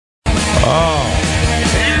We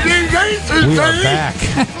are back.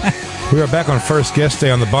 We are back on first guest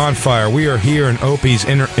day on the Bonfire. We are here in Opie's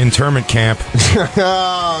internment camp.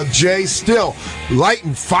 Jay still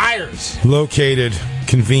lighting fires. Located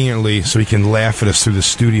conveniently so he can laugh at us through the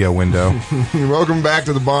studio window. Welcome back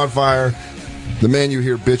to the Bonfire. The man you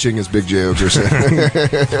hear bitching is Big J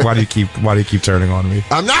Okerson. Why do you keep turning on me?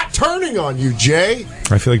 I'm not turning on you, Jay.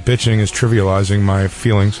 I feel like bitching is trivializing my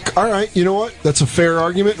feelings. All right, you know what? That's a fair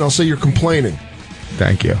argument, and I'll say you're complaining.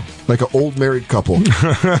 Thank you. Like an old married couple.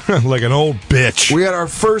 Like an old bitch. We had our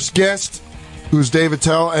first guest, who's Dave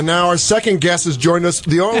Attell, and now our second guest has joined us.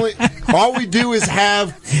 All we do is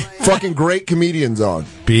have fucking great comedians on.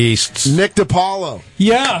 Beasts. Nick DiPaolo.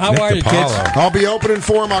 Yeah, how are you, kids? I'll be opening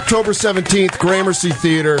for him October 17th, Gramercy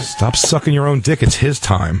Theater. Stop sucking your own dick. It's his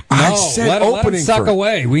time. I said let him suck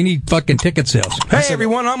away. We need fucking ticket sales. Hey,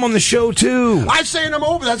 everyone, I'm on the show, too. I'm saying I'm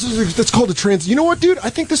over. That's called a trans. You know what, dude? I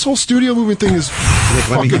think this whole studio movement thing is Nick,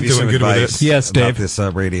 let me give you some advice yes, Dave. about this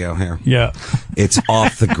radio here. Yeah. It's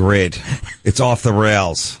off the grid. It's off the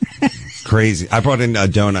rails. Crazy. I brought in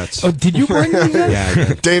donuts. Oh, did you bring these in? Yeah, I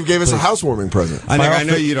did. Dave gave us a housewarming present. I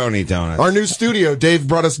know you don't eat donuts. Our new studio, Dave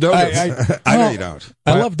brought us donuts. I know you don't.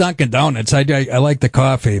 I love Dunkin' Donuts. I like the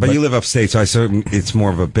coffee. But you live upstate, so I assume it's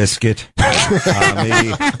more of a biscuit,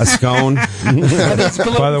 maybe a scone.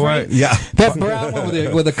 By the way, yeah. That brown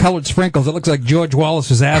one with the colored sprinkles, it looks like George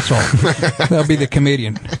Wallace's asshole. That'll be the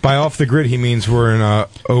comedian. By off the grid, he means we're in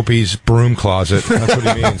Opie's broom closet. That's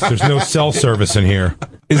what he means. There's no cell service in here.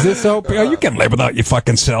 Is this Opie? Oh, you can live without your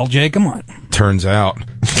fucking cell, Jay. Come on. Turns out.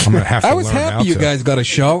 I'm going to have to I was happy you guys got a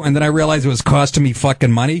show, and then I realized it was costing me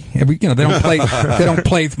fucking money. They don't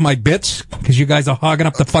play my bits because you guys are hogging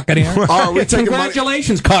up the fucking air. Oh, we taking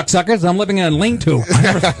Congratulations, cocksuckers! I'm living in a lean-to.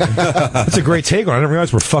 That's a great take on it. I didn't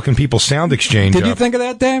realize we're fucking people's sound exchange. Did you think of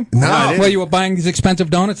that, Dave? No. Well, you were buying these expensive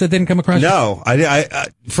donuts that didn't come across. No, I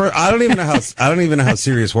don't even know how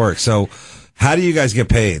serious works. So, how do you guys get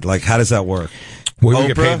paid? Like, how does that work? We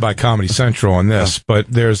get paid by Comedy Central on this, but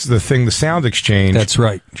there's the sound exchange. That's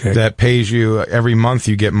right, Jay. That pays you every month.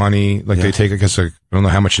 You get money. Like they take, I guess, I don't know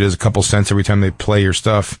how much it is, a couple cents every time they play your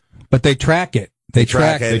stuff. But they track it. They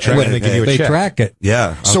track it. And they give you a check. They track it.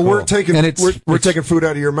 Yeah. So cool. we're taking taking food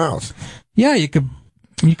out of your mouth. Yeah, you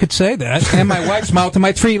could say that. And my wife's mouth and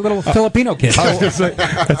my 3 little Filipino kids. Those little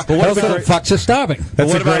fucks are starving.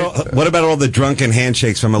 What about all the drunken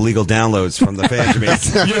handshakes from illegal downloads from the fan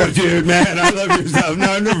base? Yo, dude, man, I love your stuff.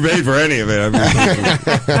 No, I've never paid for any of it.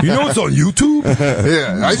 You know it's on YouTube?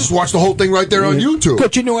 Yeah, I just watched the whole thing right there on YouTube.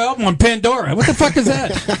 Got your new album on Pandora. What the fuck is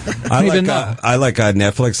that? I like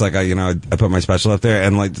Netflix. Like I put my special up there,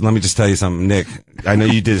 and like, let me just tell you something, Nick. I know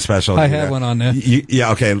you did a special. I had one on there.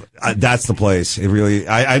 Yeah, okay, that's the place. It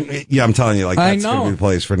really. I'm telling you, like that's going to be the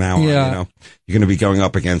place for now. Yeah. On, you know, you're going to be going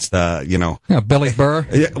up against, Billy Burr.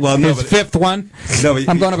 Yeah, well, no, his fifth one. No, but,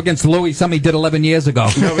 I'm going up against Louis, something he did 11 years ago.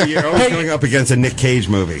 No, but you're always going up against a Nick Cage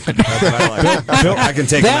movie. That's what I like. I can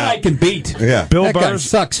take that. Him out. I can beat. Yeah, That guy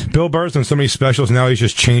sucks. Bill Burr's done so many specials. Now he's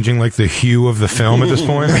just changing like the hue of the film at this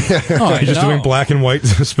point. He's just doing black and white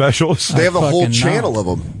specials. They have a whole channel of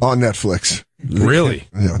them on Netflix. Really?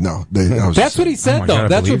 Yeah, no. That's what he said, though.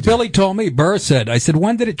 That's what Billy told me. Burr said. I said,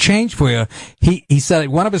 when did it change for you? He said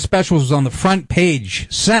one of his specials was on the front page,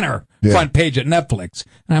 front page at Netflix.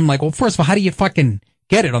 And I'm like, well, first of all, how do you fucking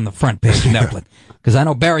get it on the front page of Netflix? Because I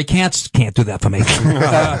know Barry can't do that for me.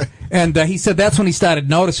 And he said that's when he started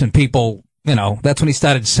noticing people, that's when he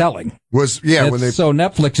started selling. So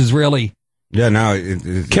Netflix is really... Yeah, no.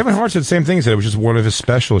 Kevin Hart said the same thing. He said it was just one of his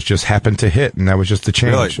specials just happened to hit, and that was just the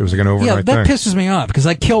change. Really? It was like an overnight thing. Yeah, that pisses me off, because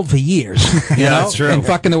I killed for years. That's true. And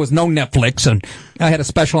fucking there was no Netflix, and I had a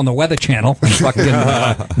special on the Weather Channel, and fucking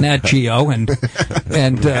Nat Geo, and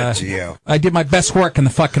Nat Geo. I did my best work in the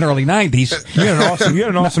fucking early 90s. You had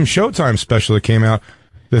an awesome Showtime special that came out.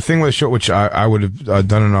 The thing with the show, which I would have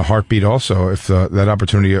done in a heartbeat also if that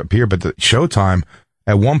opportunity appeared, but the Showtime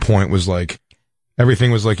at one point was like,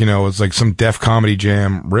 everything was like, it's like some Def Comedy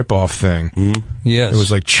Jam ripoff thing. Mm-hmm. Yes. It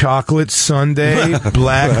was like chocolate sundae,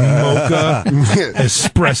 black mocha,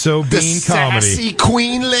 espresso bean comedy. Sassy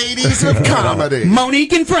queen ladies of comedy.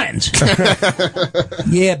 Monique and friends.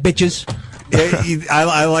 Yeah, bitches.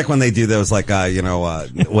 I like when they do those, like,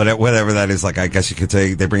 whatever that is. Like, I guess you could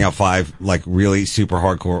say they bring out 5 like really super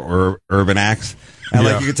hardcore urban acts. And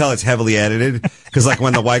like you can tell it's heavily edited because like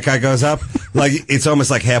when the white guy goes up, like it's almost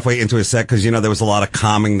like halfway into a set because there was a lot of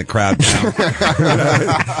calming the crowd down.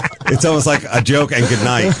 It's almost like a joke and good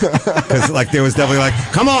night. Because like there was definitely like,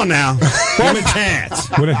 come on now, give him a chance.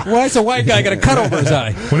 Why is a white guy got a cut over his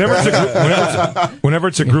eye? Whenever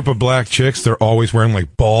it's a group of black chicks, they're always wearing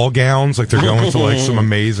like ball gowns, like they're going to like some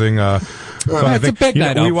amazing. It's a big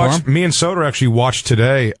night out for 'em. Me and Soder actually watched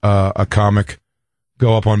today a comic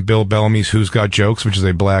go up on Bill Bellamy's Who's Got Jokes, which is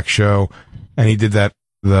a black show, and he did that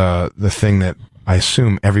the thing that I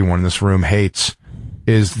assume everyone in this room hates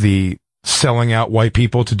is the selling out white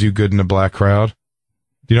people to do good in a black crowd.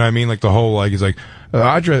 Do you know what I mean? Like the whole, like, he's like,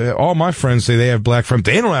 all my friends say they have black friends.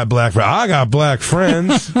 They don't have black friends. I got black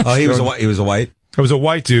friends. Oh, he was a white? It was a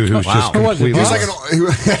white dude who was just completely... He was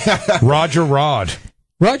like Roger Rod.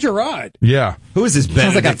 Roger Rod. Yeah. Who is this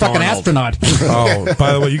Sounds like a fucking astronaut. Oh,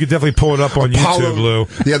 by the way, you could definitely pull it up on YouTube, Lou.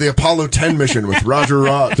 Yeah, the Apollo 10 mission with Roger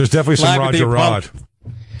Rod. There's definitely some Roger Rod.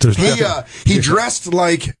 He dressed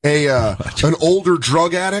like an older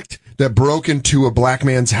drug addict that broke into a black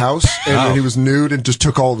man's house, and then he was nude and just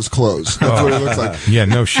took all of his clothes. That's what he looks like. Yeah,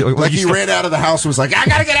 no shit. Like he ran out of the house and was like, I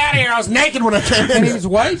gotta get out of here. I was naked when I came in. And he was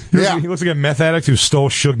white? Yeah. He looks like a meth addict who stole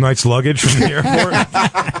Suge Knight's luggage from the airport.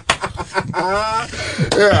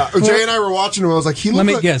 Yeah. Jay and I were watching him. I was like, Let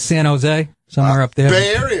me guess, San Jose? Somewhere up there?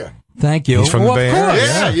 Bay Area. Thank you. He's from the Bay Area.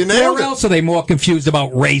 Yeah, you nailed Where it. else are they more confused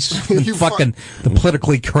about race than fucking the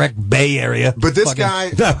politically correct Bay Area? But this guy...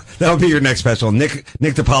 That would be your next special. Nick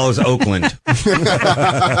DiPaolo's Oakland.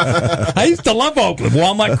 I used to love Oakland.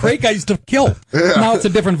 Walnut Creek, I used to kill. Yeah. Now it's a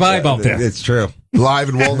different vibe out there. It's true. Live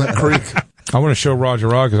in Walnut Creek. I want to show Roger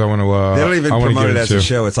Rod because I want to... they don't even promote it as a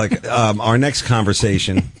show. It's like our next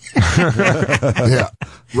conversation. Yeah.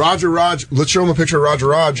 Roger Raj. Let's show him a picture of Roger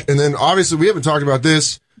Raj. And then, obviously, we haven't talked about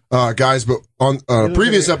this, guys, but on a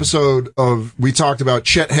previous episode we talked about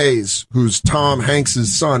Chet Haze, who's Tom Hanks'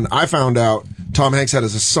 son. I found out Tom Hanks had a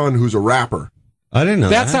son who's a rapper. I didn't know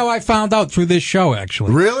That's that. how I found out through this show,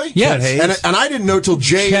 actually. Really? Yes. And I didn't know till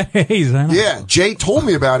Jay. Chet Haze, I know. Yeah, Jay told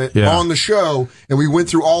me about it on the show, and we went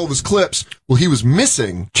through all of his clips. Well, he was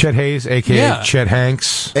missing. Chet Haze, a.k.a. Chet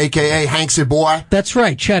Hanks. A.k.a. Hanksy Boy. That's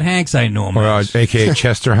right. Chet Hanks, I knew him. Or a.k.a.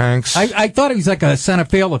 Chester Hanks. I thought he was like a center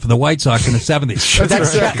fielder for the White Sox in the 70s.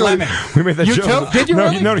 That's exactly. We made that You joke. did you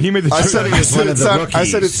really? No, he made the joke. I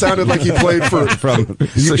said it sounded like he played for...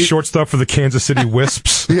 He's a shortstop for the Kansas City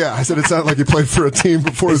Wisps. Yeah, I said it sounded like he played for a team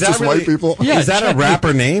before it was just white people. Yeah, is that a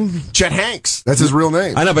rapper name? Chet Hanks. That's his real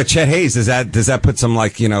name. I know, but Chet Haze, does that put some,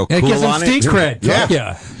 like, cool it gives him on Steve's it? cred.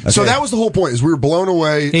 Yeah. Okay. So that was the whole point, is we were blown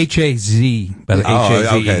away. H-A-Z. By the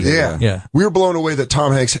H-A-Z. Okay. Yeah. We were blown away that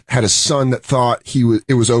Tom Hanks had a son that thought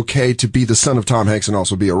it was okay to be the son of Tom Hanks and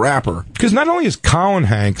also be a rapper. Because not only is Colin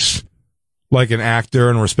Hanks like an actor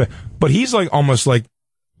and respect, but he's like almost like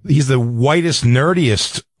he's the whitest,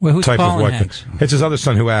 nerdiest type Colin of white. Hanks? It's his other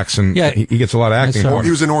son who acts, and he gets a lot of acting. He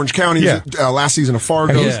was in Orange County. He was last season of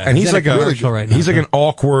Fargo. And he's like he's like an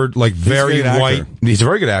awkward, like very white. He's a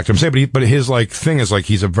very good actor. I'm saying, but his like thing is like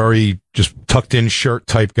he's a very just tucked in shirt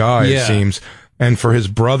type guy. It seems, and for his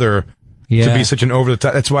brother to be such an over the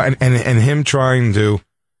top, that's why, and him trying to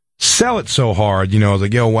sell it so hard,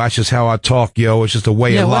 like, yo, watch this how I talk, yo, it's just a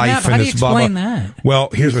way of life. How and do you explain that? Well,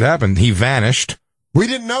 here's what happened. He vanished. We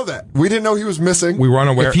didn't know that. We didn't know he was missing. We were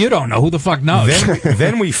unaware. If you don't know, who the fuck knows?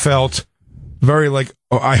 Then we felt very like,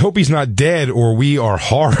 oh, I hope he's not dead or we are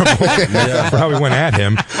horrible for how we went at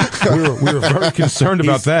him. We were very concerned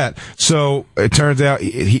about that. So it turns out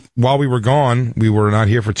while we were gone, we were not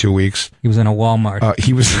here for 2 weeks. He was in a Walmart.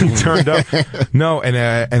 He turned up. No,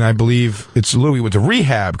 and I believe it's Louis went to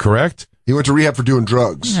rehab, correct? He went to rehab for doing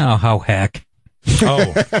drugs. Oh, how heck. Oh,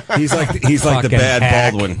 he's like the bad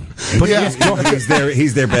hack. Baldwin. But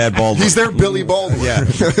he's their bad Baldwin. He's their Billy Baldwin. Yeah.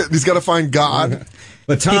 He's got to find God.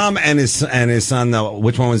 But Tom and his son, though,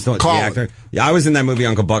 which one was the actor? Yeah, I was in that movie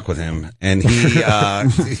Uncle Buck with him, and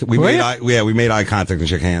we made eye contact and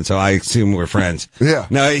shook hands. So I assume we're friends. Yeah.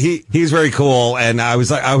 No, he's very cool, and I was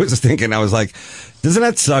thinking, doesn't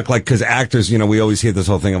that suck? Like, because actors, we always hear this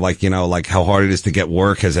whole thing of like how hard it is to get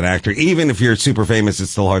work as an actor. Even if you're super famous,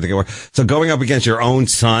 it's still hard to get work. So going up against your own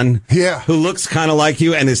son, who looks kind of like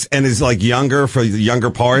you and is like younger for the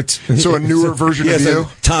younger parts. So a newer version of you.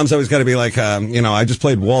 Tom's always got to be like, I just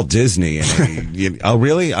played Walt Disney. And oh,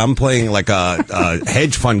 really? I'm playing like a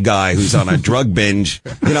hedge fund guy who's on a drug binge.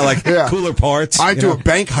 Cooler parts. I do a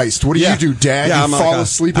bank heist. What do you do, Dad? Yeah, you I'm fall like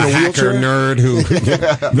asleep in a hacker wheelchair? nerd who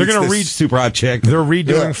they're gonna read super hot chick. They're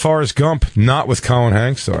redoing Forrest Gump, not with Colin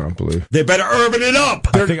Hanks, though, I don't believe. They better urban it up.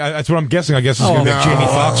 I think that's what I'm guessing. I guess it's going to be Jamie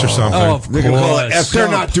Foxx or something. Oh, of They're gonna call it course. They're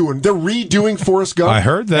not doing. They're redoing Forrest Gump. I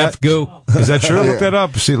heard that. F-goo. Is that true? Look that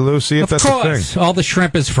up. See, Lou, see if that's a thing. All the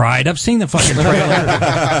shrimp is fried. I've seen the fucking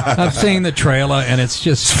trailer. And it's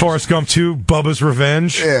just Forrest Gump 2, Bubba's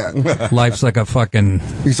Revenge. Yeah. life's like a fucking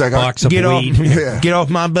He's like, box of weed. Get off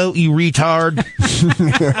my boat, you retard.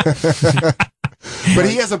 But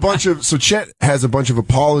he has a bunch of. So Chet has a bunch of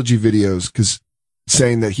apology videos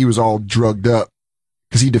saying that he was all drugged up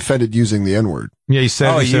because he defended using the N-word. Yeah, he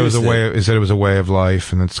said it was a way. He said it was a way of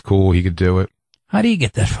life, and it's cool. He could do it. How do you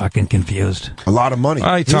get that fucking confused? A lot of money.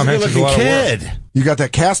 Tom Hanks is a lot of work. You got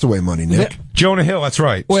that Castaway money, Nick. Jonah Hill, that's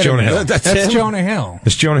right. Wait It's Jonah Hill. That's Jonah Hill.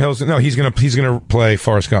 It's Jonah Hill's. No, he's gonna play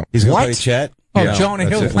Forrest Gump. He's going to play Chet. Oh, Yeah, Jonah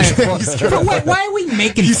Hill that's playing Forrest. Why are we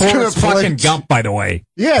making He's gonna Forrest play- fucking Gump, by the way?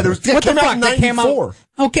 Yeah, that came out in That came out- 94.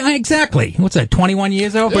 Okay, exactly. What's that, 21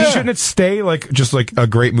 years ago? But shouldn't it stay just like a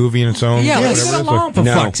great movie in its own? Yeah, whatever let's it get is? along for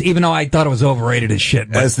No. fucks, even though I thought it was overrated as shit.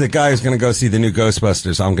 But As the guy who's going to go see the new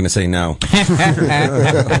Ghostbusters, I'm going to say no.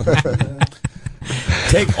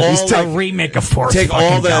 Take all a remake of Forrest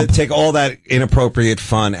fucking Gump. take all that inappropriate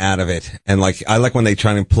fun out of it, and like I like when they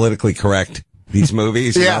try to politically correct these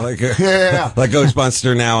movies. Yeah. You know, like, Yeah. like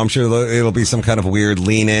Ghostbuster. Now I'm sure it'll be some kind of weird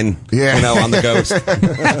lean in. Yeah. You know, on the ghost.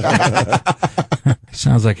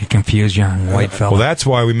 Sounds like a confused young white fella. Well, that's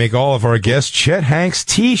why we make all of our guests Chet Hanks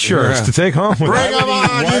T-shirts to take home with Bring us. them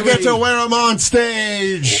on. You get to wear them on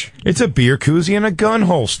stage. It's a beer koozie and a gun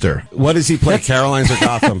holster. What does he play? Caroline's or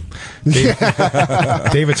Gotham?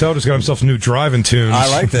 Dave Attell just got himself a new driving tunes. I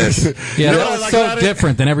like this. Yeah, You know that's what I like so about it?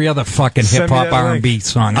 different than every other fucking Send me hip hop that R&B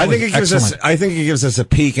song. I That think was it gives us. excellent. I think it gives us a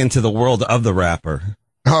peek into the world of the rapper.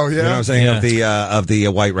 Oh, You know what yeah. I'm saying? Yeah. Of the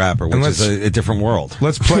white rapper, which is a different world.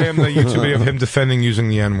 Let's play him the YouTube video of him defending using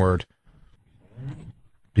the N-word.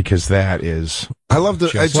 Because that is... I love the.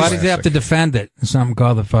 Just- Why does he have to defend it? Something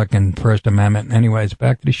called the fucking First Amendment. Anyways,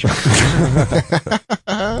 back to the show.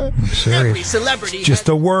 I'm serious. Celebrity. Just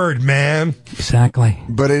a word, man. Exactly.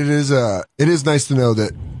 But it is nice to know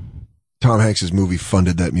that Tom Hanks's movie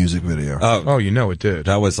funded that music video. Oh, you know it did.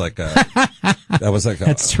 That was like a.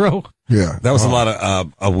 That's true. Yeah. That was a lot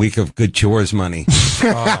of a week of good chores money.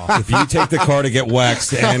 If you take the car to get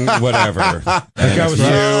waxed and whatever, That guy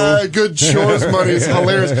was Good chores money is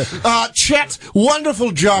hilarious. Chet,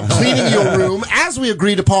 wonderful job cleaning your room as we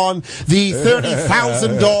agreed upon the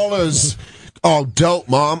 $30,000. Oh, dope,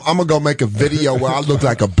 Mom. I'm going to go make a video where I look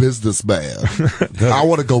like a businessman. I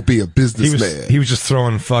want to go be a businessman. He was just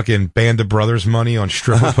throwing fucking Band of Brothers money on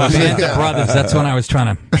stripper pussy. Band of Brothers. That's when I was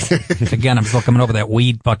trying to. Again, I'm still coming over that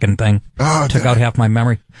weed fucking thing. Oh, Took out half my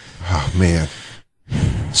memory. Oh, man.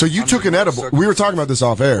 So you took an edible. We were talking about this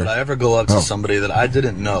off air. Would I ever go up to somebody that I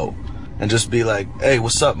didn't know and just be like, "Hey,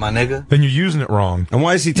 what's up, my nigga?" Then you're using it wrong. and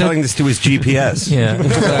why is he telling this to his GPS? Yeah.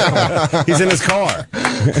 Exactly. He's in his car.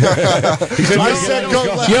 I said go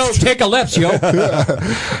left. Yo, take a left, yo.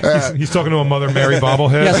 He's talking to a Mother Mary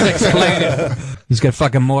bobblehead. Yes, explain it. He's got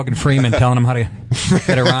fucking Morgan Freeman telling him how to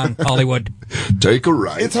get around Hollywood. Take a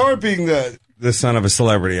right. It's hard being the son of a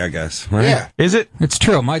celebrity, I guess. Right? Yeah. Is it? It's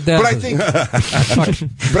true. My dad. But I was- think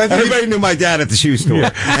Everybody knew my dad at the shoe store.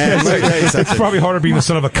 And let me tell you It's something. probably harder being the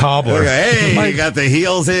son of a cobbler. Hey, you got the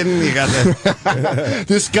heels in. You got the.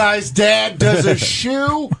 this guy's dad does a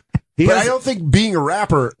shoe. But I don't think being a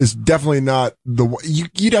rapper is definitely not the.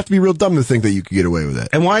 You'd have to be real dumb to think that you could get away with it.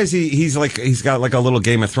 And why is he? He's got like a little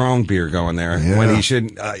Game of Thrones beer going there when he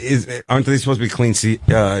should. Aren't they supposed to be clean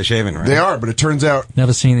shaven? Right? They are, but it turns out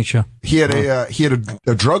Never seen the show. he had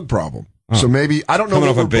a drug problem. So maybe I don't know. Coming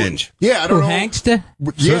what off a we're- binge. Yeah, I don't Who, know. Hanks did?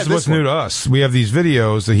 So Yeah, this is what's one. new to us. We have these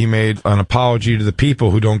videos that he made an apology to the people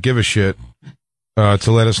who don't give a shit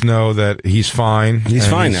to let us know that he's fine. He's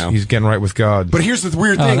and fine now. He's getting right with God. But here's the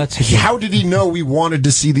weird Oh, thing: that's a good- how did he know we wanted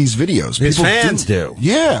to see these videos? His People fans didn't. do.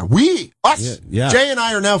 Yeah, us. Yeah. Jay and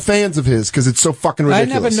I are now fans of his because it's so fucking I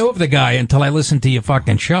ridiculous. never knew of the guy until I listened to your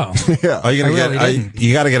fucking show. Yeah. Are you gonna I really get? didn't.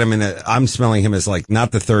 You got to get him in. I'm smelling him as like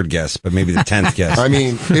not the third guest, but maybe the 10th guest. I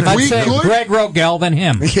mean, if I'd we say could, Greg Rogel than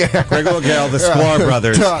him. yeah, Greg O'Gall, the Sklar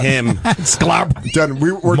brothers, Done. him. Sklar. done.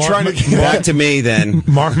 We're Mark trying to Mc- get Back to me then.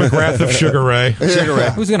 Mark McGrath of Sugar Ray.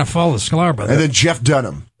 cigarette, Who's gonna follow the Sklar brother? and then Jeff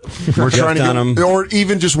Dunham. We're trying to Dunham. get, or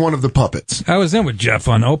even just one of the puppets. I was in with Jeff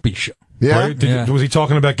on Opie's show. Yeah, Right? Yeah. Was he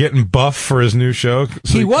talking about getting buff for his new show?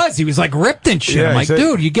 So He was like ripped and shit. Yeah, I'm he like, said-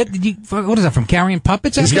 dude, what is that from Carrying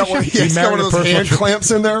Puppets? he's got After one. the show? He's got married one of a those personal hand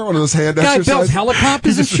clamps in there. One of those hand Guy builds exercises.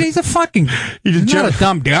 helicopters and shit. He's a fucking. He's not a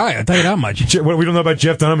dumb guy. I'll tell you that much. What we don't know about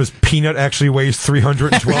Jeff Dunham is Peanut actually weighs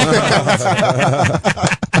 312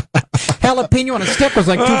 pounds. jalapeno on a stick was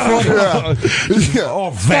like $2.40. Yeah. Oh,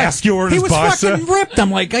 vascular in He his was bicep. fucking ripped.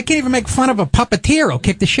 I'm like, I can't even make fun of a puppeteer. I'll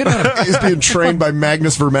kick the shit out of him. He's being trained by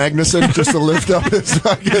Magnus Vermagnuson just to lift up his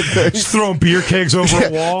fucking thing. Just throwing beer kegs over a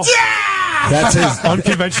wall. That's his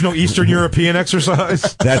Unconventional Eastern European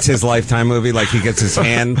exercise. That's his Lifetime movie. Like he gets his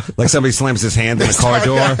hand, like somebody slams his hand in a car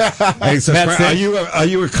door. And he says, "Are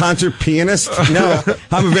you a concert pianist?" No,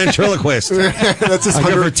 I'm a ventriloquist. That's his I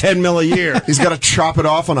give her 10 mil a year. He's got to chop it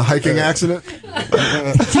off on a hiking accident.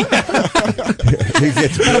 He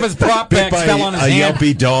gets One of his prop bit bags by fell on his a hand.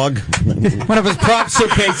 yelpy dog. One of his prop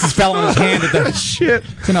suitcases fell on his hand at the shit.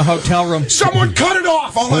 It's in a hotel room. Someone cut it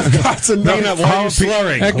off. All I've got's a Peanut, why are you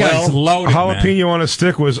slurring? That guy's loaded, Jalapeno on a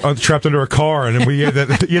stick was trapped under a car, and then we had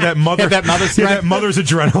that mother, that mother's that mother's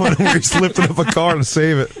adrenaline where he's lifting up a car to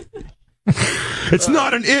save it. It's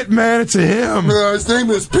not an it, man. It's a him. His name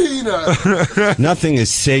is Peanut. Nothing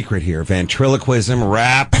is sacred here. Ventriloquism,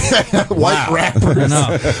 rap. White rapper.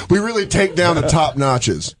 No. We really take down the top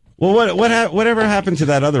notches. Well, whatever happened to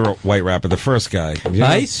that other white rapper, the first guy? You know?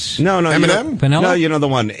 Ice? No, Eminem? Vanilla? No, you know the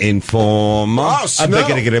one, Informer. Oh, I'm Snow.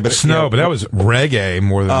 thinking of it. Snow, but that was reggae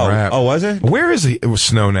more than rap. Oh, was it? Where is he? It was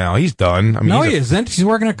Snow now. He's done. I mean, No, he's he isn't. He's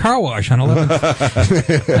working a car wash on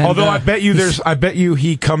 11th. And, Although I bet you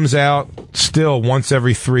he comes out still once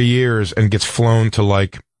every 3 years and gets flown to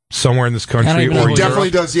like somewhere in this I don't country even know or who He Europe. definitely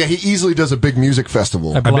does. Yeah, he easily does a big music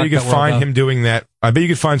festival. I I bet you blocked could that find world him doing that. I bet you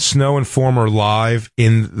could find Snow and Former live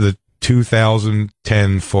in the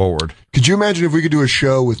 2010 forward. Could you imagine if we could do a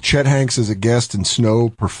show with Chet Hanks as a guest and Snow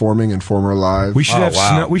performing and Former live? We should have wow.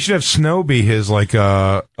 Snow. We should have Snow be his like his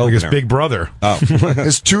Opener. big brother. Oh,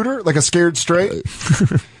 His tutor, like a scared straight.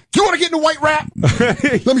 You want to get into white rap?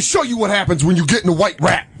 Let me show you what happens when you get into white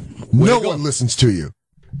rap. No one listens to you.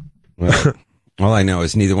 well, all I know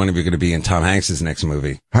is neither one of you are going to be in Tom Hanks' next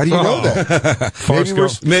movie. How do you know that? Forrest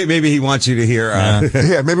Gump. Maybe he wants you to hear.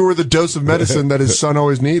 Yeah, maybe we're the dose of medicine that his son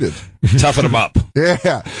always needed. Toughen him up.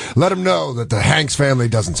 Yeah, let him know that the Hanks family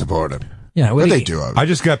doesn't support him. Yeah, But they do. I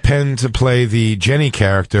just got penned to play the Jenny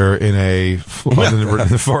character in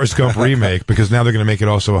the Forrest Gump remake because now they're going to make it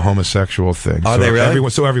also a homosexual thing. Are so they really?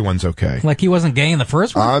 Everyone's okay. Like he wasn't gay in the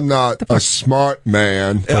first one? I'm not a smart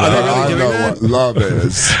man, but Are they really I doing know that? what love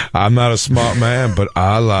is. I'm not a smart man, but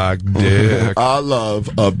I like dick. I love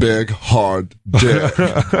a big, hard dick.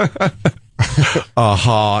 A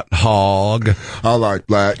hot hog. I like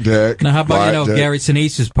black dick. Now, how about, white dick. Gary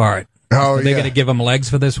Sinise's part? Oh, Are they yeah. going to give him legs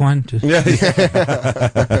for this one? Just Nobody's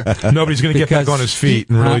going to get back on his feet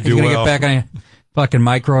and really he's do gonna well. get back on fucking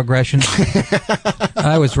microaggressions.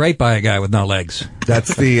 I was raped by a guy with no legs,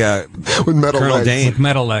 That's the With metal Colonel legs. Dane. with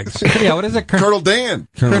metal legs. Yeah, what is it? Colonel Dan.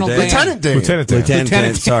 Colonel Dan. Lieutenant Dan. Lieutenant Dan. Lieutenant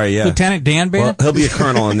Dan. Sorry, yeah. Lieutenant Dan Well, Band? he'll be a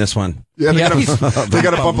colonel in this one. Yeah, Yeah, they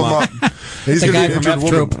got to bump him up. He's the gonna guy be an from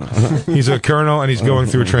injured F woman. Troop. He's a colonel and he's going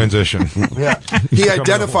through a transition. Yeah,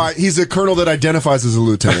 he's a colonel that identifies as a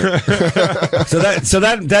lieutenant. So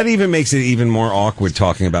that even makes it even more awkward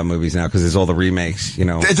talking about movies now because there's all the remakes. You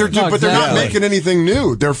know, But they're not exactly. making anything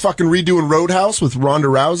new. They're fucking redoing Roadhouse with Ronda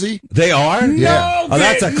Rousey. they are. Yeah. Oh,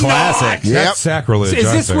 that's a classic. Yep. That's sacrilege. Is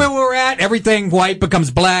I this think. where we're at? Everything white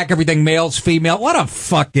becomes black, everything male's female. What a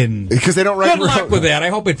fucking... Because they don't write. Good luck with that. I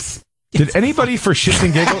hope it's... Did anybody for shits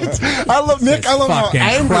and giggles? I love Nick. I love how Fucking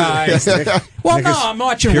angry. Christ. Well, no, I'm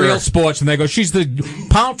watching real sports, and they go, she's the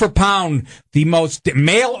pound for pound, the most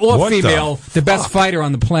male or What the female, the best fighter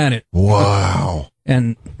on the planet. Wow.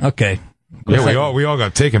 And okay, Yeah, we all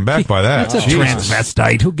got taken back by that. that's a Jesus.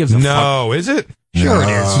 transvestite. Who gives a fuck? No, is it? Sure it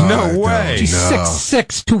is. No way. She's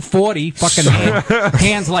 6'6", 240, fucking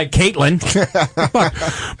hands like Caitlyn.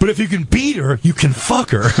 But if you can beat her, you can fuck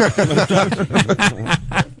her.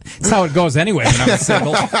 That's how it goes anyway when I'm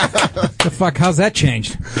single. The fuck? How's that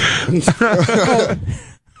changed?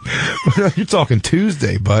 You're talking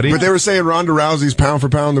Tuesday, buddy. But they were saying Ronda Rousey's pound for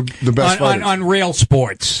pound the best fighter. On real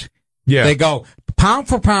sports. Yeah. They go, pound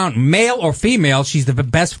for pound, male or female, she's the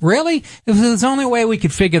best. Really? If there's only way we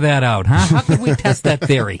could figure that out, huh? How could we test that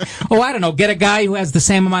theory? Oh, I don't know. Get a guy who has the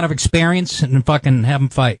same amount of experience and fucking have him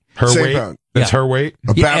fight. Her Same weight. pound. That's Yeah. her weight.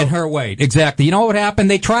 Yeah, and her weight. Exactly. You know what happened?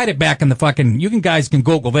 They tried it back in the fucking, guys can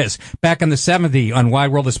Google this. Back in the 70s on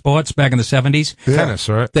Wide World of Sports, back in the 70s. Tennis,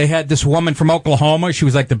 right? They had this woman from Oklahoma. She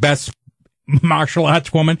was like the best martial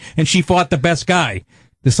arts woman, and she fought the best guy.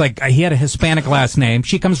 This he had a Hispanic last name.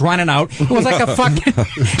 She comes running out. It was like a fucking.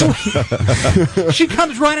 She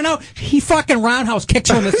comes running out. He fucking roundhouse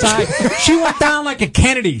kicks her in the side. She went down like a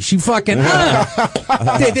Kennedy. She fucking.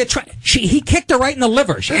 He kicked her right in the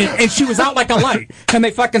liver, and she was out like a light. And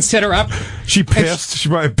they fucking set her up. She pissed. She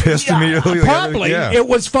probably pissed immediately. Probably. Yeah. It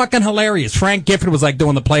was fucking hilarious. Frank Gifford was like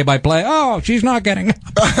doing the play-by-play. Oh, she's not getting.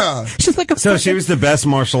 She's like a. So she was the best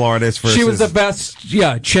martial artist. She was the best,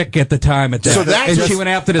 chick at the time. At that. So she went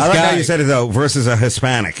after this guy. I like how you said it though, versus a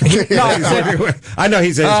Hispanic. No, I know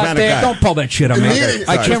he's a Hispanic guy. Don't pull that shit on me.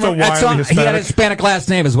 I can't remember. He had a Hispanic last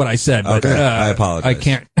name, is what I said. But, okay, I apologize. I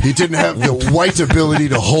can't. He didn't have the white ability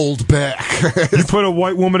to hold back. You put a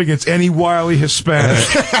white woman against any wily Hispanic.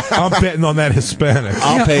 I'm betting on that Hispanic.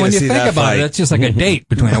 I'll pay when to you see think that about fight. it, that's just like a date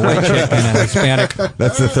between a white chick and a Hispanic.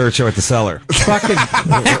 That's the third show at the Cellar. Fucking.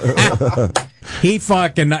 He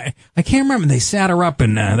fucking. I can't remember. They sat her up,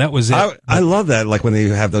 and that was it. I love that. Like when they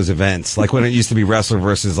have those events, like when it used to be wrestler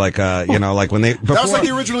versus like like when they. Before, that was like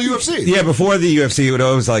the original UFC. Yeah, before the UFC, it would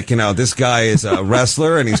always like this guy is a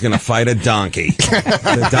wrestler and he's going to fight a donkey.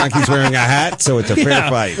 The donkey's wearing a hat, so it's a fair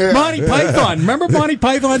fight. Yeah. Monty Python. Remember Monty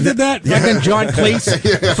Python did that? Fucking John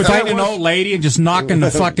Cleese fighting an old lady and just knocking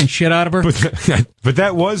the fucking shit out of her. But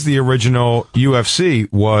that was the original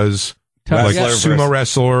UFC. Was. Like sumo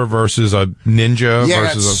wrestler versus a ninja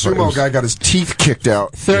versus a sumo guy got his teeth kicked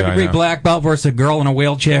out. Third degree black belt versus a girl in a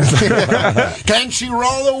wheelchair. Can she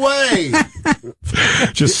roll away?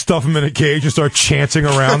 Just stuff him in a cage and start chanting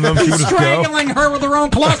around them. He's strangling her with her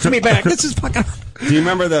own colostomy bag. This is fucking. Do you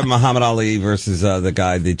remember the Muhammad Ali versus the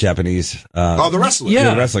guy, the Japanese? The wrestler.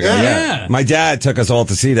 Yeah, the wrestler guy. Yeah. My dad took us all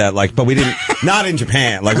to see that, but we didn't. Not in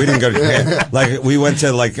Japan. We didn't go to Japan. We went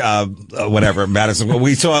to whatever Madison.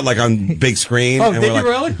 We saw it on big screen. Oh, and did you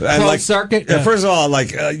really? Closed circuit. Yeah. First of all,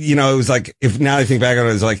 it was if now I think back on it,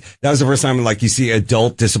 it was that was the first time you see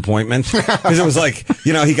adult disappointment because it was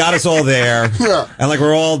he got us all there, and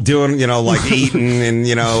we're all doing eating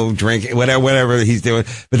and drinking whatever he's doing.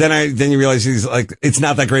 But then you realize he's it's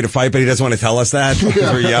not that great a fight, but he doesn't want to tell us that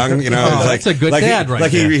because we're young. That's a good dad,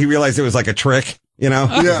 right? He realized it was a trick.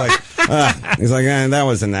 Yeah. He's that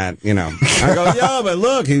wasn't that. I go, yeah, but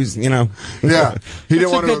look, he was. Yeah. He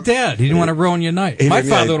didn't want to. Good dad. He didn't want to ruin your night. My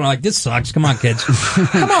father would this sucks. Come on, kids.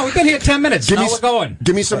 Come on, we've been here 10 minutes. Now we're going.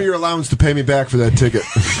 Give me some of your allowance to pay me back for that ticket.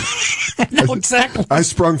 No, exactly. I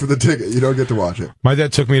sprung for the ticket. You don't get to watch it. My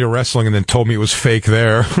dad took me to wrestling and then told me it was fake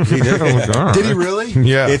there. He did. Did he really?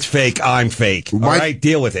 Yeah. It's fake. I'm fake. All right,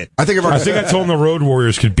 deal with it. I think I told him the Road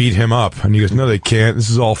Warriors could beat him up, and he goes, "No, they can't.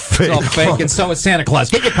 This is all fake." It's all fake, and so is Santa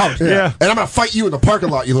Claus. Get your coat. Yeah. And I'm gonna fight you in the parking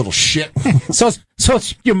lot, you little shit. So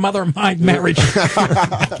it's your mother and my marriage.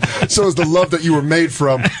 So is the love that you were made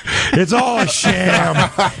from. It's all a sham.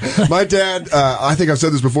 My dad, I think I've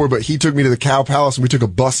said this before, but he took me to the Cow Palace and we took a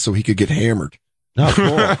bus so he could get hammered. Oh, cool.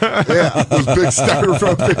 Yeah, those big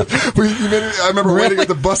styrofoam. I remember waiting at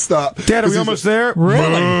the bus stop. Dad, are we almost there?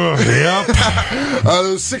 Really? Yep.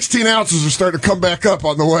 Those 16 ounces are starting to come back up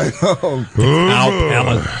on the way home.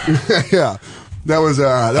 Yeah. That was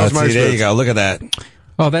my experience. There you go. Look at that.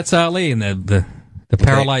 Oh, that's Ali and the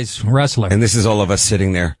paralyzed wrestler. And this is all of us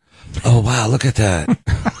sitting there. Oh, wow, look at that. And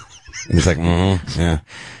he's like, yeah.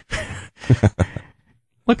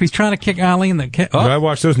 Look, he's trying to kick Ali in the... Did I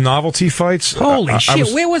watch those novelty fights? Holy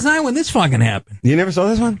shit, where was I when this fucking happened? You never saw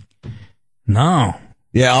this one? No.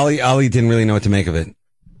 Yeah, Ali didn't really know what to make of it.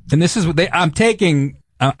 And this is what I'm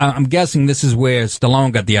guessing this is where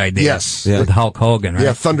Stallone got the idea. Yes. With Hulk Hogan, right?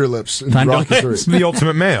 Yeah, Thunderlips. Thunderlips. The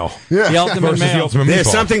ultimate male. Yeah. The ultimate male. The ultimate There's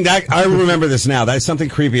meatball. something that I remember this now. There's something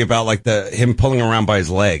creepy about him pulling around by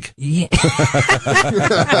his leg. Yeah.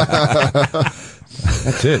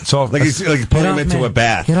 That's it. It's all He's pulling him into a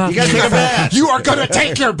bath. Get off You gotta me. take a bath. You are gonna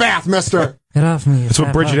take your bath, mister. Get off me. That's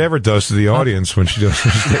what Bridget Everett does to the audience when she does her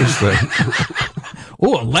stage thing.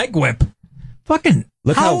 Ooh, a leg whip. Fucking.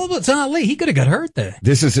 Look how how- old was Ali? He could have got hurt there.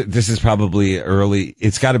 This is probably early.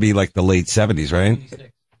 It's got to be the late 70s, right?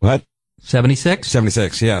 76. What? 76?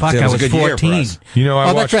 76, yeah. Fuck, See, it I was a was good year for 14. us. You know, I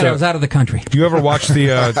that's watched. right. I was out of the country. You ever watch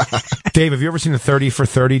the Dave? Have you ever seen the 30 for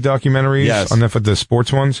 30 documentaries? Yes. On the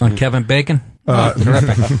sports ones. On Kevin Bacon?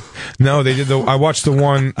 Terrific. No, they did I watched the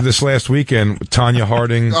one this last weekend with Tonya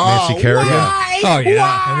Harding, Nancy Kerrigan. Why? Oh, yeah.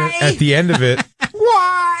 Why? And at the end of it,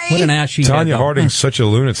 Why? What an ass she had, Tonya though. Harding's such a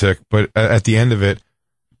lunatic, but at the end of it,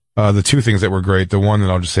 the two things that were great, the one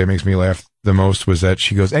that I'll just say makes me laugh the most was that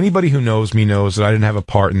she goes, anybody who knows me knows that I didn't have a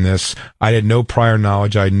part in this. I had no prior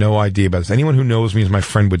knowledge. I had no idea about this. Anyone who knows me as my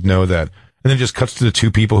friend would know that. And then it just cuts to the two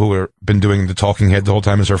people who have been doing the talking head the whole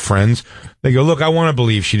time as her friends. They go, look, I want to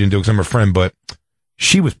believe she didn't do it because I'm her friend, but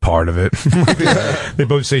she was part of it. They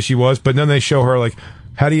both say she was, but then they show her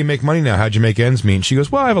how do you make money now? How'd you make ends meet? And she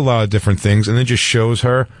goes, well, I have a lot of different things. And then just shows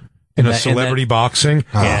her in a celebrity boxing.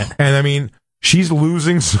 Yeah. And I mean, she's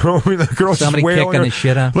losing so the girl's somebody kicking the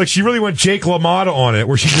shit out. Like she really went Jake LaMotta on it,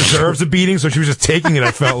 where she deserves a beating, so she was just taking it.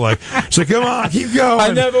 I felt like she's like, come on, keep going. I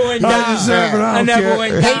never went down. I never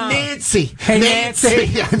went down. Hey Nancy. Hey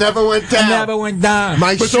Nancy. I never went down. I never went down.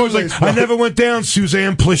 My but so like, I never went down,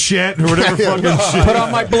 Suzanne Plachette, or whatever fucking shit. Put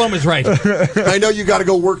on my bloomers right. I know you got to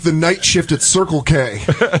go work the night shift at Circle K,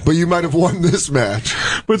 but you might have won this match.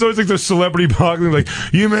 But it's always like those celebrity boxing, like,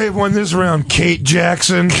 you may have won this round, Kate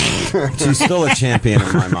Jackson. She's still a champion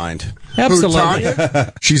in my mind. Absolutely.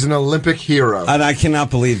 Tanya? She's an Olympic hero. And I cannot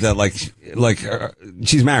believe that,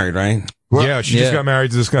 she's married, right? Well, yeah, she just got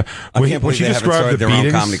married to this guy. I can't believe she they haven't described started the their own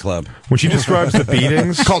beatings, comedy club. when she describes the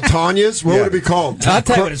beatings, It's called Tanya's? What would it be called? I'll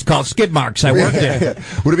tell you what it's called. Skid marks. I worked there.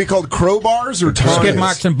 Would it be called Crowbars or Tanya's? Skid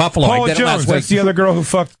marks in Buffalo. I Paula did it last Jones, week. that's the other girl who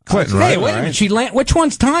fucked Clinton, right? Hey, wait a minute. Which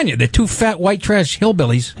one's Tanya? The two fat white trash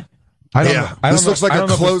hillbillies. I don't Yeah. know. I don't This know- looks like I a don't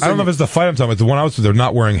know if it's- closing- I don't know if it's the fight I'm talking about. The one I was, they're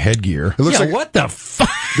not wearing headgear. It looks Yeah, like what the fuck?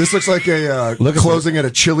 this looks like a closing at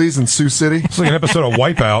a Chili's in Sioux City. It's like an episode of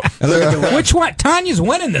Wipeout. Which one? Tanya's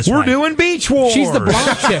winning this We're one. doing Beach Wars. She's the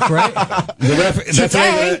blonde chick, right? The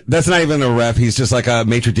ref, that's not even a ref. He's just like a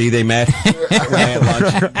maitre d' they met at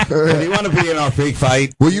lunch. Do you want to be in our big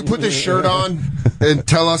fight? Will you put this shirt on and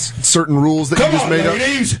tell us certain rules that you just made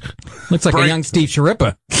up? Looks like a young Steve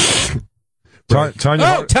Sharippa.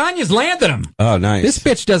 Tanya, Oh, Tanya's landed him. Oh, nice. This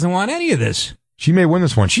bitch doesn't want any of this. she may win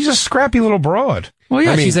this one. She's a scrappy little broad. Well,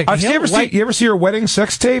 yeah, I mean, she's like, You ever see her wedding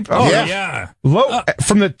sex tape? oh, Yeah. yeah. Low,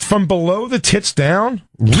 from below the tits down,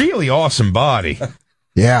 really awesome body.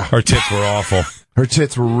 Yeah. Her tits were awful. Her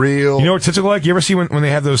tits were real. You know what tits look like? You ever see when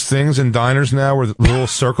they have those things in diners now, where the little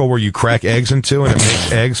circle where you crack eggs into and it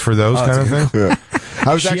makes eggs for those kind of things? Yeah.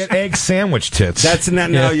 I was She actually, had egg sandwich tits. That's not,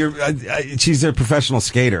 no, you're, she's a professional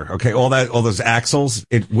skater. Okay. All those axles,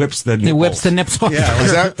 it whips the nipples. It whips the nips off. Yeah.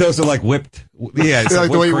 Is that- those are like whipped. Yeah. It's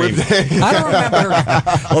like the way you whipped whipped cream. I don't remember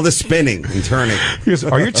her. All the spinning and turning. He goes,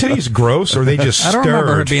 are your titties gross or are they just I don't remember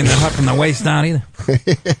her stirred? being that hot from the waist down either.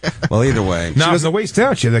 Well, either way. No, from the waist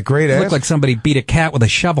down, she had that great It ass. looked like somebody beat a cat with a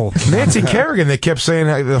shovel. Nancy Kerrigan, they kept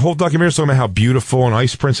saying, the whole documentary was talking about how beautiful and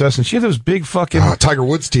Ice Princess, and she had those big fucking... Tiger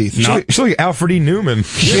Woods teeth. She looked like Alfred E. Newman.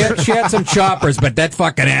 She had some choppers, but that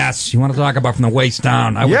fucking ass, you want to talk about from the waist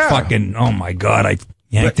down, I would fucking, oh my God, I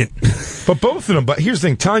yanked it. But both of them. But here's the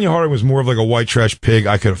thing: Tonya Harding was more of like a white trash pig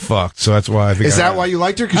I could have fucked. So that's why I think. Is that why you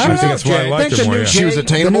liked her? Because I she don't was know, that's why I Jay. liked Think her the more, new yeah. Jay- She was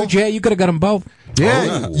attainable? The new Jay, you could have got them both.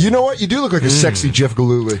 Yeah. You know what? You do look like a sexy Jeff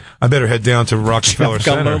Galooly. I better head down to Rockefeller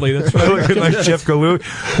Center. Galooly, that's right. I look like Jeff Galooly.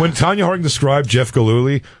 When Tonya Harding described Jeff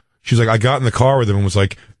Galooly, she's like, I got in the car with him and was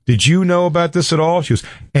like, "Did you know about this at all?" She goes,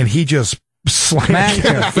 and he just slammed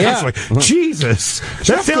her face. Yeah. Like, Jesus,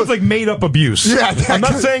 that sounds like made up abuse. Yeah, I'm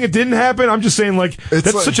not saying it didn't happen. I'm just saying like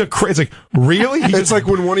that's like- such a. It's like really. It's like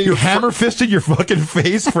when one of your hammer fisted your fucking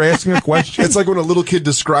face for asking a question. It's like when a little kid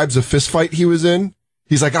describes a fist fight he was in.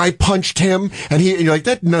 He's like, I punched him, and you're like,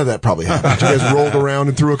 that none of that probably happened. You guys rolled around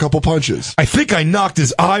and threw a couple punches. I think I knocked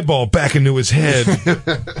his eyeball back into his head.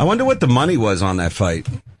 I wonder what the money was on that fight.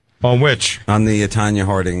 On which? On the Tonya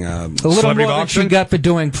Harding. A little Celebrity more than she boxing? got for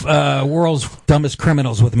doing World's Dumbest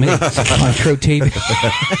Criminals with me on True TV.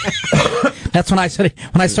 That's when I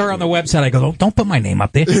saw her on the website, I go, oh, don't put my name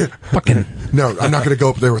up there. Fucking No, I'm not going to go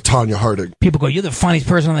up there with Tonya Harding. people go, you're the funniest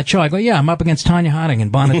person on that show. I go, yeah, I'm up against Tonya Harding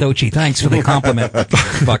and Bonaducci. Thanks for the compliment.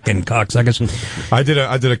 Fucking cocksuckers. I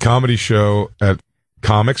did a comedy show at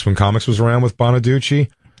Comics when Comics was around with Bonaducci,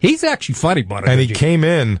 He's actually funny, Bonaducci. and he came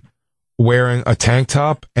in wearing a tank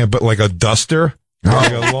top but like a duster,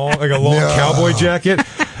 like a long cowboy jacket.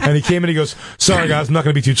 And he came in, he goes, "Sorry guys, I'm not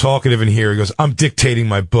going to be too talkative in here." He goes, "I'm dictating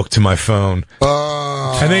my book to my phone."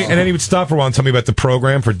 And then he would stop for a while and tell me about the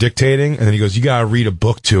program for dictating, and then he goes, "You got to read a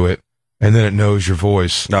book to it, and then it knows your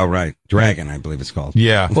voice." Oh, right. Dragon, I believe it's called.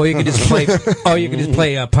 Yeah. Or you could just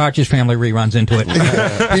play. Partridge Family reruns into it.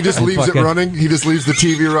 He just leaves it Fucking- running. He just leaves the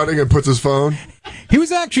TV running and puts his phone. He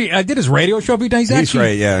was actually. I did his radio show every day. He's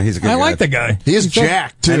great, yeah. He's a good guy. I like the guy. He is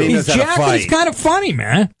jacked, too. And he He's knows how to jacked, but he's fight. kind of funny,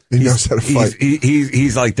 man. He knows how to fight.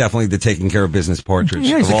 He's like definitely the taking care of business partridge.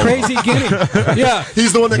 Yeah, he's of a all crazy guinea. Yeah.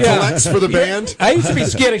 He's the one that Yeah. collects for the band. I used to be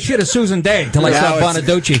scared of shit of Susan Day till I saw Now it's-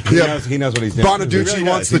 Bonaducci. Yeah. He knows what he's doing. He Bonaducci really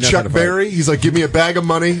wants does. the He knows how Chuck to fight. Berry. He's like, give me a bag of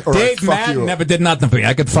money or I Dave fuck Madden you up. never did nothing for me.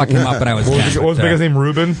 I could fuck him up, but I was. What was the guy's name?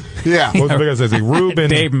 Ruben? Yeah. What was the big guy's name? Ruben.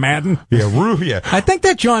 Dave Madden. Yeah, yeah. I think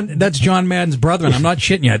that's John Madden's brother, and I'm not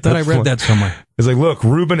shitting you. I thought I read that somewhere. It's like, look,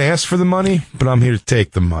 Ruben asked for the money, but I'm here to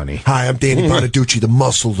take the money. Hi, I'm Danny Bonaducci, the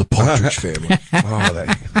muscle of the Partridge family. Oh,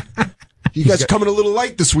 that. You guys coming a little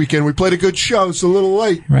late this weekend. We played a good show. It's a little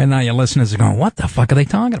late. Right now, your listeners are going, what the fuck are they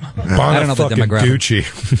talking about? I don't know the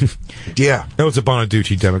demographic. Yeah. That was a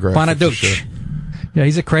Bonaducci demographic. Bonaducci. Yeah,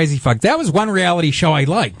 he's a crazy fuck. That was one reality show I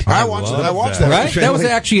liked. I watched that. Right? That was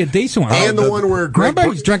actually a decent one. And the one where remember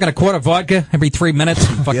he's drinking a quart of vodka every 3 minutes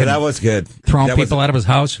and fucking that was good. Throwing people out of his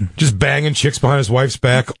house. And just banging chicks behind his wife's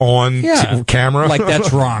back on camera. Like,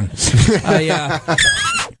 that's wrong.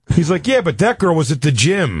 He's like, yeah, but that girl was at the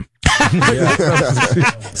gym.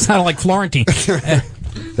 Sounded like Florentine.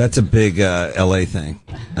 That's a big L.A. thing.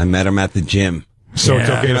 I met him at the gym. So it's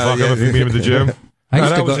okay to fuck up if you meet him at the gym?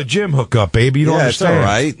 That was a gym hookup, baby. You don't understand. It's all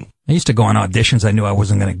right. I used to go on auditions I knew I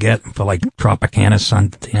wasn't going to get for, like, Tropicana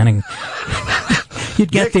sun tanning. You'd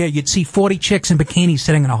get there, you'd see 40 chicks in bikinis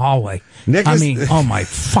sitting in a hallway. Oh my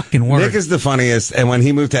fucking word. Nick is the funniest, and when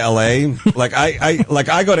he moved to L.A., like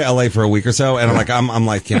I go to L.A. for a week or so, and I'm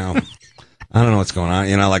like, you know, I don't know what's going on.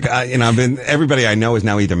 You know, like everybody I know is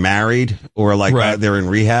now either married or like they're in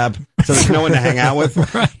rehab, so there's no one to hang out with.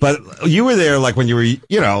 But you were there like when you were,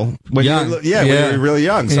 when you were really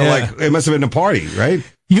young. So like it must have been a party, right?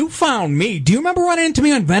 You found me. Do you remember running into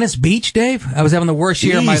me on Venice Beach, Dave? I was having the worst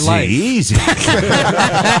year of my life. Easy.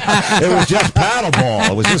 It was just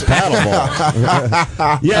paddleball.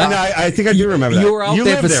 I think I do remember that. You were out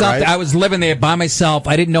there for something. Right? I was living there by myself.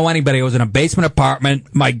 I didn't know anybody. I was in a basement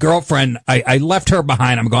apartment. My girlfriend, I left her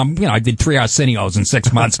behind. I'm going, I did 3 Arsenio's in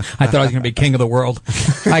 6 months. I thought I was going to be king of the world.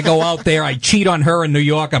 I go out there. I cheat on her in New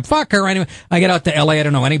York. I fuck her anyway. I get out to L.A. I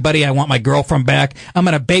don't know anybody. I want my girlfriend back. I'm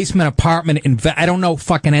in a basement apartment. I don't know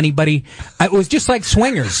fucking anybody. It was just like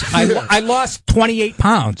swingers. I lost 28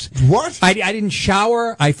 pounds. What? I didn't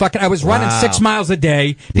shower. I was running 6 miles a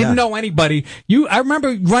day. Didn't know anybody. I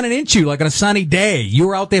remember running into you like on a sunny day. You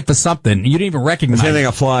were out there for something. You didn't even recognize me. Handing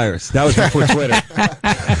out flyers. That was before Twitter.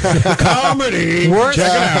 Comedy. Worst,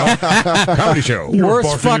 check it out. Comedy show.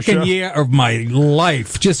 Worst fucking year of my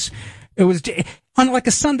life. It was on like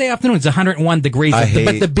a Sunday afternoon. It's 101 degrees,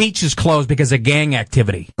 but the beach is closed because of gang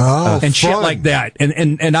activity and shit like that.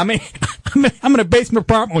 And I'm in a basement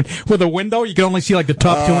apartment with a window. You can only see like the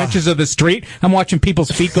top 2 inches of the street. I'm watching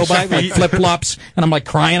people's feet go by like flip flops, and I'm like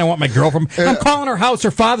crying. I want my girlfriend. I'm calling her house.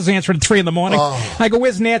 Her father's answering at 3 in the morning. I go,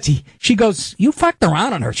 "Where's Nancy?" She goes, "You fucked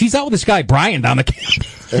around on her. She's out with this guy Brian down the camp."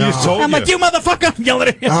 I'm like, "You motherfucker!" I'm yelling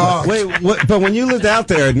at him. Wait, but when you lived out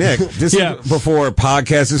there, Nick, this is before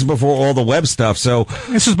podcasts. This is before all the web stuff. So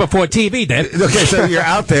this is before TV, Dad. Okay, so you're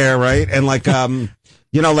out there, right? And like,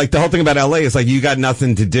 like the whole thing about LA is like you got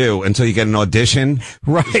nothing to do until you get an audition.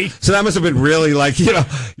 Right. So that must have been really like, you're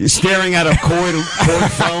staring at a cord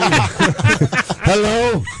phone.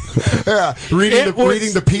 Hello? Yeah,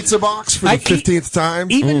 reading the pizza box for the 15th time.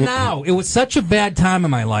 Even now, it was such a bad time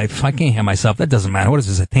in my life. I can't hear myself. That doesn't matter. What is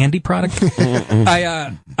this, a Tandy product?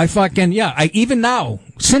 Even now,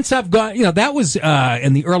 since I've gone, that was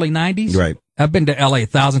in the early 90s. Right. I've been to LA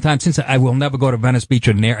 1,000 times. Since I will never go to Venice Beach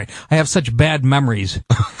or near it. I have such bad memories.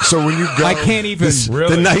 So when you go, I can't even.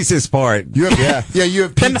 The nicest part. You have, you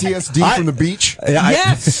have PTSD from the beach.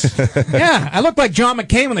 Yes. I look like John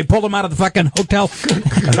McCain when they pulled him out of the fucking hotel in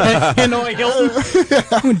Hanoi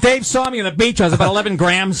Hilton. When Dave saw me on the beach, I was about 11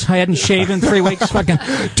 grams. I hadn't shaven in 3 weeks. Fucking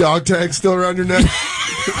dog tag still around your neck.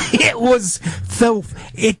 It was so.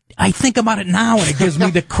 I think about it now, and it gives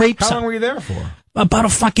me the creeps. How long were you there for? About a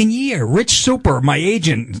fucking year. Rich Super, my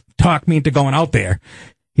agent, talked me into going out there.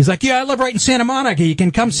 He's like, "Yeah, I live right in Santa Monica. You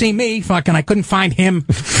can come see me." Fucking, I couldn't find him.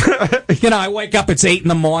 I wake up, it's 8 in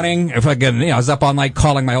the morning. If I was up all night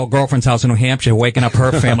calling my old girlfriend's house in New Hampshire, waking up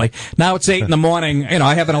her family. Now it's 8 in the morning.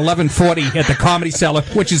 I have an 11:40 at the Comedy Cellar,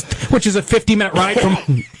 which is a 50-minute ride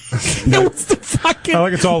from. It was the fucking. I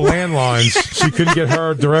like it's all landlines. So you couldn't get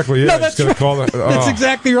her directly. No, that's right. That's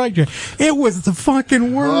exactly right. It was the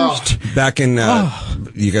fucking worst. Back in,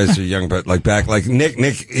 you guys are young, but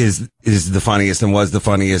Nick is the funniest and was the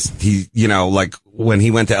funniest. He, like when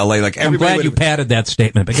he went to LA, like I'm glad you padded that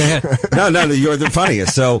statement, but go ahead. No, you're the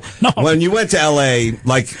funniest. So when you went to LA,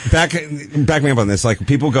 like back me up on this, like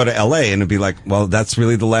people go to LA and it'd be like, well, that's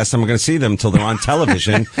really the last time I'm going to see them until they're on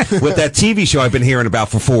television with that TV show I've been hearing about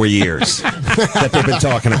for 4 years that they've been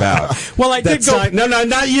talking about. Well, I did go. No,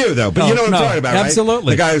 not you though, but you know what I'm talking about, right?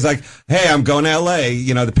 Absolutely. The guy was like, "Hey, I'm going to LA,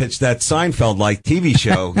 to pitch that Seinfeld-like TV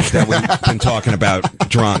show that we've been talking about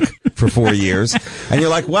drunk for 4 years." And you're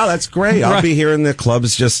like, "Wow, that's great. I'll be here in the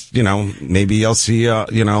clubs just, maybe I'll see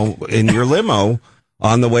in your limo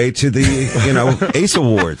on the way to the, Ace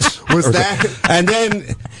Awards. Was that? And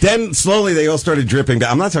then slowly they all started dripping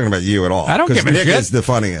down. I'm not talking about you at all. I don't give a Nick shit. is the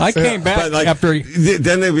funniest. I came back after.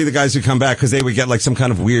 Then there'd be the guys who come back because they would get like some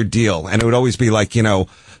kind of weird deal. And it would always be like,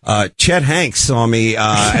 Chet Haze saw me,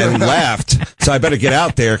 and laughed. So I better get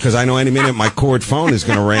out there because I know any minute my cord phone is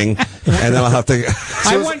going to ring. And then I'll have to.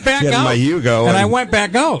 I went back out. My Hugo. And I went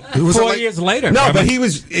back out 4 years later. No, but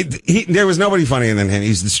there was nobody funnier than him.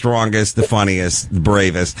 He's the strongest, the funniest, the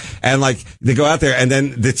bravest. And like, they go out there and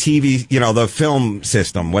then the TV, the film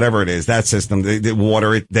system, whatever it is, that system, they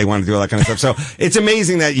water it, they want to do all that kind of stuff. So it's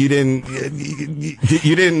amazing that you didn't,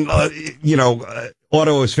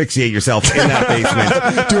 auto asphyxiate yourself in that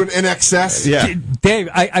basement. Doing NXS? Yeah. Dave,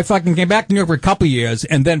 I fucking came back to New York for a couple of years,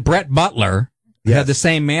 and then Brett Butler had the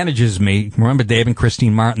same manager as me. Remember Dave and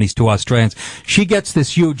Christine Martin, these two Australians? She gets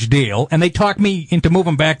this huge deal, and they talked me into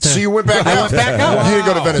moving back to... So you went back out? I went back out. You didn't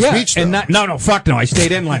go to Venice Beach, though? And fuck no. I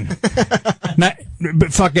stayed inland.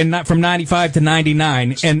 Not from 95 to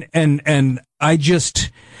 99, and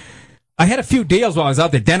I had a few deals while I was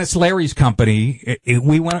out there. Dennis Leary's company,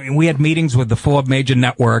 we had meetings with the 4 major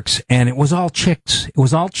networks, and it was all chicks. It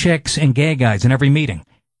was all chicks and gay guys in every meeting.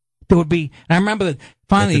 There would be, and I remember that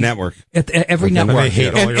finally. At the network. At every network. They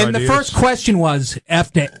hate all your and the ideas. first question was,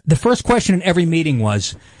 the first question in every meeting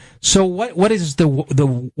was, so what is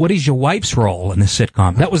what is your wife's role in this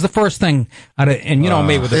sitcom? That was the first thing, and you know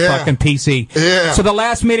me with the fucking PC. Yeah. So the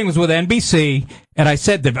last meeting was with NBC, and I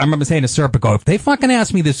remember saying to Serpico, if they fucking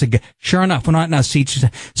ask me this again, sure enough, we're not in our seats. She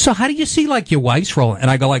said, so how do you see like your wife's role? And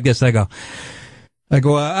I go like this, I go, I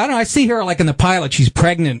don't know, I see her like in the pilot, she's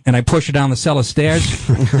pregnant, and I push her down the cellar stairs.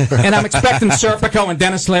 And I'm expecting Serpico and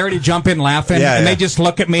Dennis Leary to jump in laughing, they just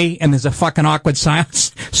look at me, and there's a fucking awkward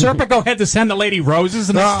silence. Serpico had to send the lady roses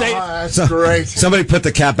in the state. That's great. Somebody put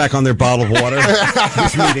the cap back on their bottle of water.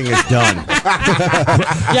 This meeting is done.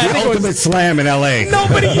 I think Ultimate slam in L.A.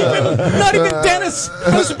 Nobody not even Dennis.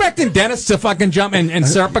 I was expecting Dennis to fucking jump and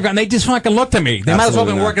Serpico, and they just fucking looked at me. They might as well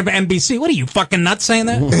have been working for NBC. What are you, fucking nuts saying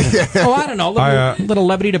that? Oh, I don't know. Little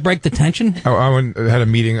levity to break the tension. I had a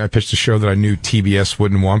meeting. I pitched a show that I knew TBS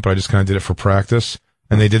wouldn't want, but I just kind of did it for practice.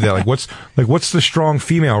 And they did that. What's the strong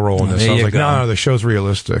female role in this? I was like, no, the show's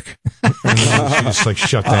realistic. And she just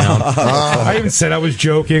shut down. I even said I was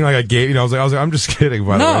joking. Like I gave, I was like, I'm just kidding.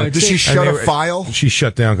 By the way, did she shut a file? She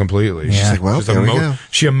shut down completely. Yeah. She's like, well, there we go.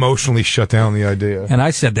 She emotionally shut down the idea. And I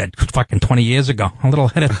said that fucking 20 years ago. I was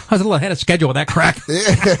a little ahead of schedule with that crack.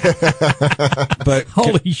 But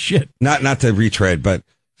holy shit! Not to retread, but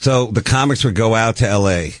so the comics would go out to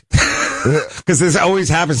L.A. Because this always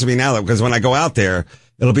happens to me now. Because when I go out there,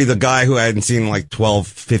 it'll be the guy who I hadn't seen in like 12,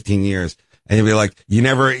 15 years. And he'll be like, in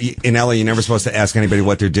LA, you're never supposed to ask anybody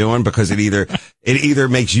what they're doing because it either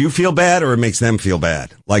makes you feel bad or it makes them feel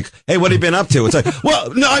bad. Like, hey, what have you been up to? It's like,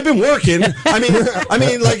 well, no, I've been working. I mean,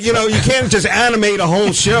 you can't just animate a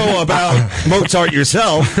whole show about Mozart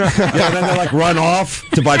yourself. Then they like run off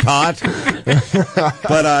to buy pot.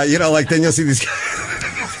 But, then you'll see these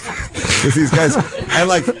guys, and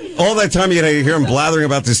like all that time you hear them blathering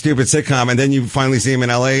about this stupid sitcom, and then you finally see him in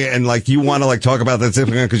LA, and like you want to talk about that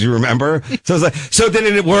sitcom because you remember. So it's like, so did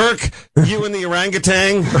it work? You and the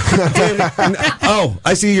orangutan? Oh,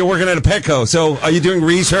 I see you're working at a Petco. So are you doing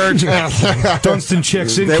research? Dunstan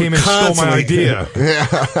checks in, came and stole my idea.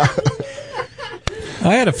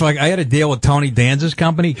 I had a deal with Tony Danza's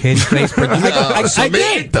company, Katie's Face. I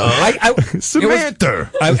did. Samantha.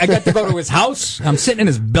 I got to go to his house. I'm sitting in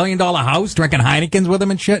his $1 billion house, drinking Heinekens with him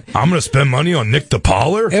and shit. I'm going to spend money on Nick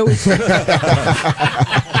DiPaolo? It was...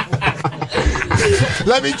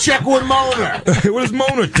 Let me check with Mona. What does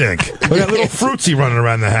Mona think? We got little fruitsy running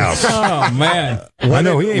around the house. Oh, man. I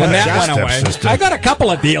know he ain't when a that went away. stepsister. I got a couple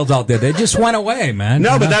of deals out there. They just went away, man.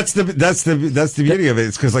 No, but that's the beauty of it.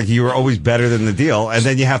 It's because you were always better than the deal, and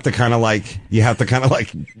then you have to kind of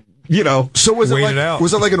So was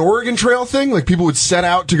it like an Oregon Trail thing? Like people would set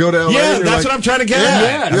out to go to LA? Yeah, that's what I'm trying to get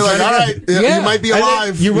at. You're like, all right, you might be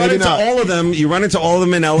alive. You run into all of them. You run into all of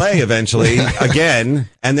them in LA eventually again,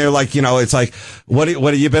 and they're like, it's like, what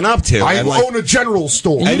have you been up to? I own a general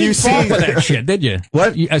store. And you fall for that shit, did you?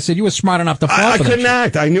 What? I said you were smart enough to fall for that I couldn't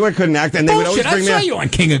act. I knew I couldn't act, and they would always bring me. I saw you on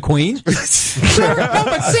King of Queens. No,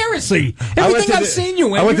 but seriously, everything I've seen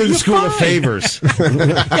you in, I went to the School fine. of Favors.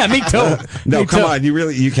 Yeah, me too. No, come on,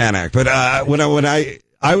 you can't act. But when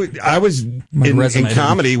I was in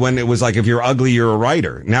comedy when it was like, if you're ugly, you're a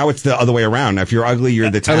writer. Now it's the other way around. Now, if you're ugly,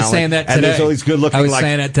 you're the talent. I was saying that today. And there's all these good looking, I was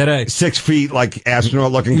saying that today. 6 feet,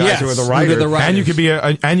 astronaut looking guys who are the writer. And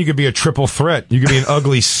you could be a triple threat. You could be an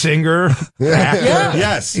ugly singer. Yeah.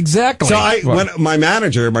 Yes. Exactly. So when my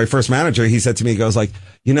first manager, he said to me, he goes like,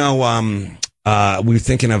 we were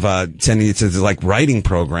thinking of sending you to the like writing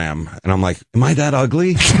program, and I'm like, am I that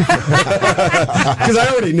ugly? Because I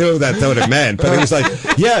already knew that's what it meant, but it was like,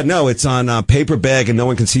 yeah, no, it's on paper bag, and no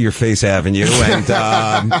one can see your face Avenue, and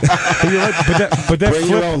but bring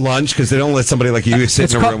your own lunch because they don't let somebody like you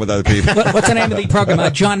sit in a room with other people. What's the name of the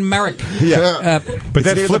program? John Merrick. Yeah, but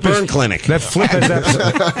that flip burn clinic. That flip is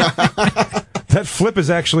that flip has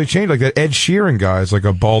actually changed. Like that Ed Sheeran guy is like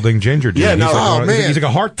a balding ginger dude. Yeah, no, he's like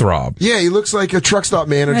a heartthrob. Yeah, he looks like a truck stop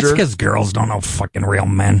manager. That's because girls don't know fucking real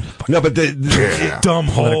men. No, but the dumb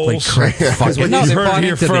holes. Fucking no, they bought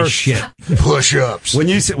into this shit. Push-ups. When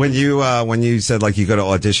you said like you go to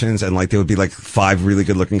auditions and like there would be like 5 really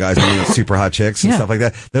good looking guys and super hot chicks and stuff like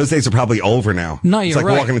that. Those days are probably over now. No, it's you're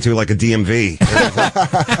like walking into like a DMV.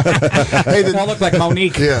 Hey, they all look like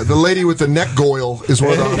Monique. Yeah, the lady with the neck goil is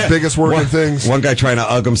one of the biggest working things. One guy trying to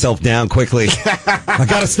ugg himself down quickly. I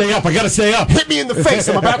gotta stay up. Hit me in the face.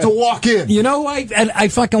 I'm about to walk in. You know, I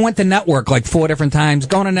fucking went to network like 4 different times.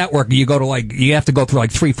 Going to network, you have to go through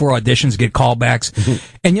like 3-4 auditions, get callbacks.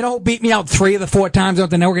 And you know who beat me out 3 of the 4 times I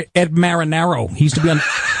went to network? Ed Marinaro. He used to be on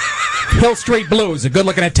Hill Street Blues, a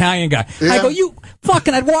good-looking Italian guy. Yeah. I go, you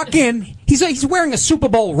fucking, I'd walk in. He's wearing a Super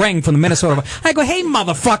Bowl ring from the Minnesota. I go, hey,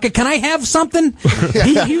 motherfucker, can I have something?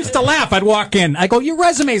 He used to laugh. I'd walk in. I go, your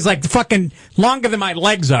resume's like fucking longer than my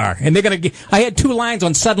legs are. And they're going to I had 2 lines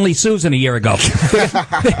on Suddenly Susan a year ago.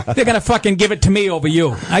 They're going to fucking give it to me over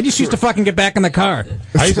you. I just used to fucking get back in the car.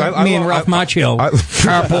 Me and Ralph Macchio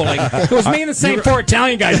carpooling. It was me and the same 4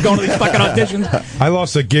 Italian guys going to these fucking auditions. I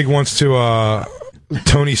lost a gig once to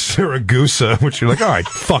Tony Siragusa, which you're like, all right,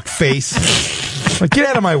 fuck face. Like, get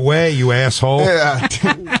out of my way, you asshole. Yeah.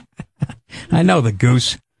 I know the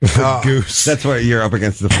goose. Goose. That's what you're up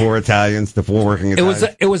against, the 4 Italians, the 4 working Italians.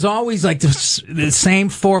 It was always like the same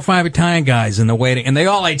 4 or 5 Italian guys in the waiting, and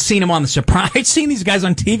I'd seen them on the Surprise. I'd seen these guys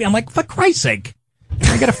on TV. I'm like, for Christ's sake.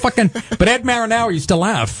 I got to fucking. But Ed Marinaro used to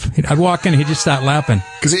laugh. I'd walk in, he'd just start laughing.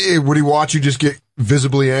 Because would he watch you just get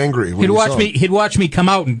visibly angry? He'd watch me come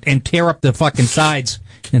out and tear up the fucking sides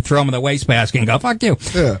and throw them in the wastebasket and go, fuck you.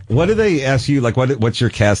 Yeah. What do they ask you? Like, what's your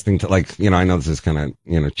casting? Like, I know this is kind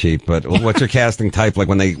of, cheap, but what's your casting type? Like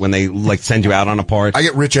when they like send you out on a part? I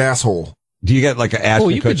get rich asshole. Do you get like an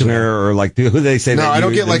Ashton Kutcher or like who do they say? No, that I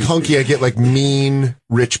don't get like hunky. I get like mean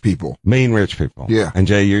rich people. Mean rich people. Yeah. And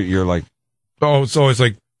Jay, you're like. Oh, it's always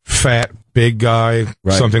like fat, big guy,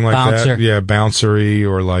 something like bouncer. that. Yeah, bouncery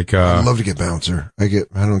or like. I'd love to get bouncer. I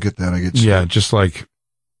don't get that. I get. Yeah, just like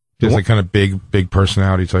kind of big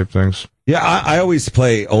personality type things. Yeah, I always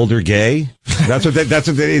play older gay. That's what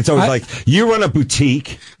it's always like. You run a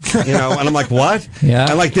boutique, and I'm like, what? Yeah.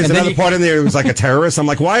 And like, there's another part in there who's like a terrorist. I'm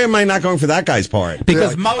like, why am I not going for that guy's part?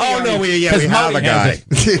 Because we have a guy.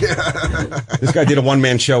 This guy did a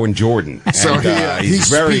 1-man show in Jordan. So he's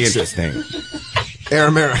very interesting.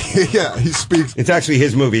 Arameric. Yeah, he speaks. It's actually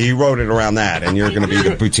his movie. He wrote it around that, and you're going to be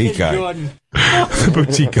the boutique guy. The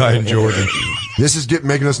boutique guy in Jordan. This is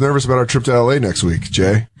making us nervous about our trip to LA next week,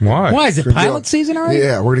 Jay. Why? Why is it pilot season already?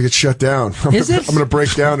 Yeah, we're gonna get shut down. I'm gonna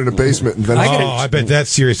break down in a basement and then. I bet that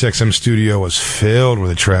SiriusXM studio was filled with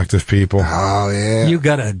attractive people. Oh yeah. You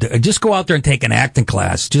gotta just go out there and take an acting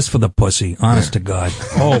class just for the pussy. Honest to God.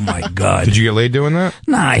 Oh my God. Did you get laid doing that?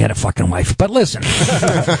 Nah, I had a fucking wife. But listen,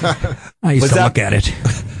 I used to look at it.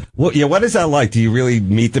 Well, yeah. What is that like? Do you really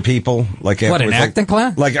meet the people? Like, what, an acting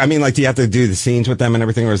class? Like, I mean, like, do you have to do the scenes with them and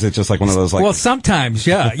everything, or is it just like one of those like? Well, sometimes,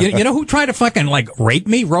 yeah. You know who tried to fucking like rape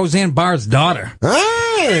me? Roseanne Barr's daughter.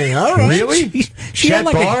 Hey, all right. Really? She had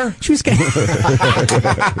like Barr? she was.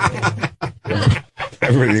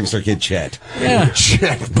 Everybody names their kid Chet. Yeah,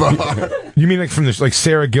 Chet Barr. You mean like from this, like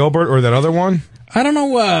Sarah Gilbert or that other one? I don't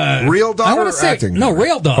know. Real daughter I want to say acting? no,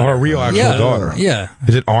 real daughter. Or a real actual daughter? Yeah.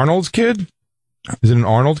 Is it Arnold's kid? Is it an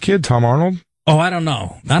Arnold kid? Tom Arnold? Oh, I don't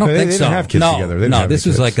know. I don't think they so. Didn't have kids together. No, this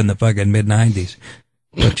was like in the fucking mid-90s.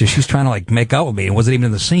 But she's trying to like make out with me. It wasn't even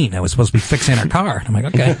in the scene. I was supposed to be fixing her car. I'm like,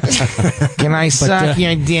 okay. Can I suck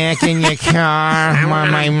your dick in your car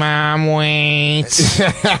while my mom waits?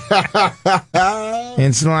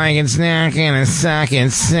 It's like it's not gonna suck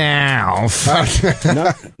itself.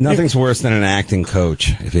 Nothing's worse than an acting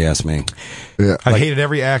coach, if you ask me. Yeah. I hated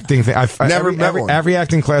every acting thing. Every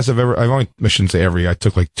acting class I shouldn't say every. I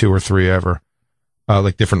took like 2 or 3 ever,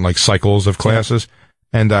 like different like cycles of classes. Yeah.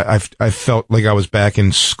 And I felt like I was back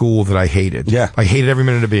in school that I hated. Yeah. I hated every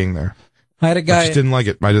minute of being there. I had a guy. I just didn't like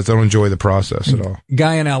it. I just don't enjoy the process at all.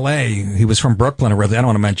 Guy in L.A., he was from Brooklyn originally. I don't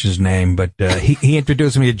want to mention his name, but he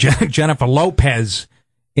introduced me to Jennifer Lopez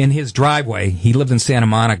in his driveway. He lived in Santa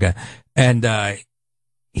Monica. And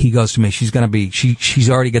he goes to me, she's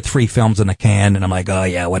already got 3 films in the can, and I'm like, oh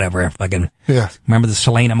yeah, whatever, fucking. Yeah. Remember the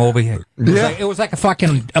Selena movie? It was like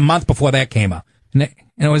a month before that came out. And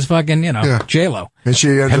it was fucking, J-Lo. And she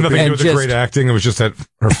ended had up nothing to being, do with the great acting. It was just that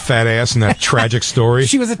her fat ass and that tragic story.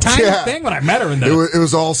 She was a tiny thing when I met her in there. it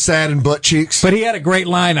was all sad and butt cheeks. But he had a great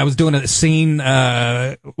line. I was doing a scene,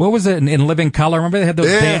 what was it, in Living Color? Remember they had those,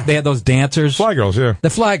 they had those dancers? Fly Girls, yeah. The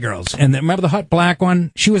Fly Girls. And remember the hot black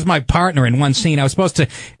one? She was my partner in one scene. The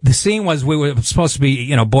scene was we were supposed to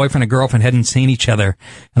be, boyfriend and girlfriend, hadn't seen each other.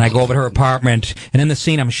 And I go over to her apartment, and in the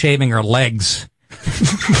scene I'm shaving her legs.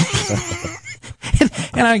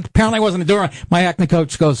 And I apparently wasn't doing it. My acting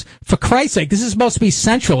coach goes, for Christ's sake, this is supposed to be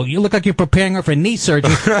sensual. You look like you're preparing her for knee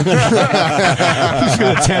surgery. She's got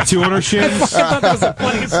a tattoo on her shins. I thought that was the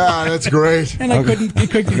funniest line. That's great. And I couldn't.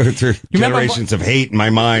 Go through generations of hate in my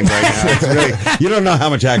mind right now. It's really, you don't know how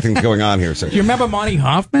much acting's going on here, sir. Do you remember Monty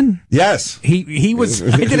Hoffman? Yes. He was.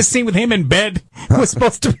 I did a scene with him in bed. It was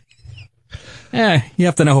supposed to be. You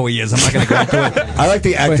have to know who he is. I'm not going to go into it. I like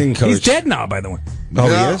the acting coach. He's dead now, by the way. Oh,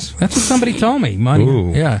 he is? That's what somebody told me. Money.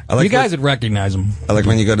 Ooh. Yeah. You guys would recognize him. I like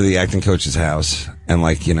when you go to the acting coach's house and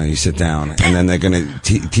you sit down and then they're going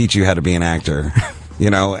to teach you how to be an actor,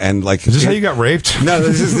 and like. Is this how you got raped? No,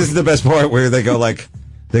 this is the best part where it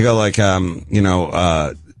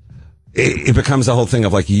becomes the whole thing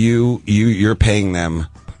of like you're paying them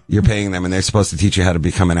and they're supposed to teach you how to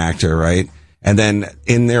become an actor, right? And then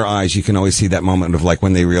in their eyes, you can always see that moment of like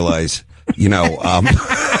when they realize,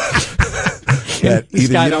 that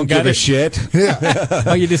either you don't give a shit,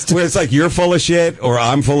 or you just where it's like you're full of shit or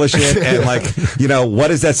I'm full of shit, and like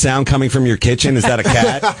what is that sound coming from your kitchen? Is that a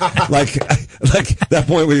cat? like that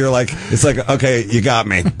point where you're like, it's like, okay, you got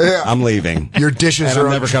me. Yeah. I'm leaving. Your dishes and are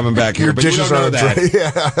I'm never coming back here. Your but dishes you don't know are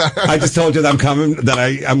that. I just told you that I'm coming. That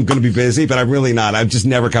I'm going to be busy, but I'm really not. I'm just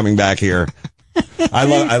never coming back here.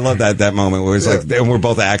 I love that moment where it's like, and we're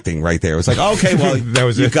both acting right there. It's like, okay, well, that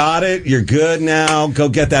was you it. got it. You're good now. Go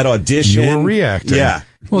get that audition. You were reacting. Yeah.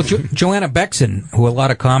 Well, Joanna Bexon, who a lot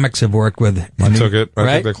of comics have worked with. I took it. I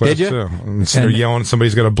Right? took that class Did you? too. And they're yelling,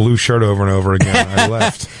 somebody's got a blue shirt over and over again. I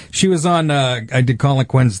left. She was on, I did Colin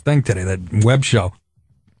Quinn's thing today, that web show.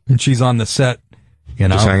 And she's on the set,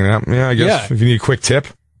 Just hanging out. Yeah, I guess. Yeah. If you need a quick tip.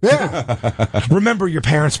 Yeah. Remember, your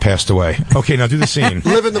parents passed away. Okay, now do the scene.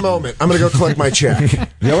 Live in the moment. I'm going to go collect my check.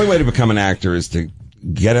 The only way to become an actor is to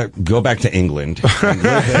go back to England and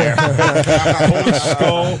live there.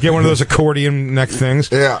 Get one of those accordion neck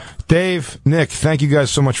things. Yeah. Dave, Nick, thank you guys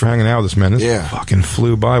so much for hanging out with us, man. This fucking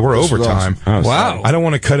flew by. We're overtime. Oh, wow. I don't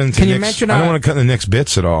want to cut into Nick's. I don't want to cut into Nick's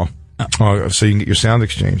bits at all. So you can get your sound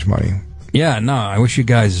exchange money. Yeah, no, I wish you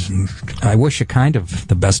kind of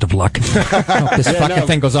the best of luck. This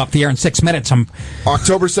thing goes off the air in 6 minutes.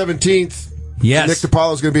 October 17th. Yes. Nick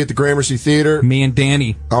DiPaolo's going to be at the Gramercy Theater. Me and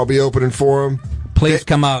Danny. I'll be opening for him. Please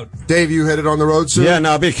come out. Dave, you headed on the road soon? Yeah,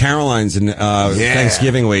 no, I'll be at Caroline's in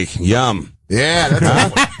Thanksgiving week. Yum. Yeah,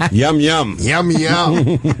 that's Yum, yum. Yum, yum.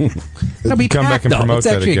 It'll be Come back and promote It's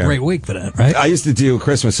actually that again. a great week for that, right? I used to do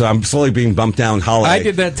Christmas, so I'm slowly being bumped down holiday. I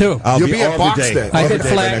did that too. You'll be at Box Day. I did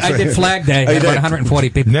Flag Day. I had about 140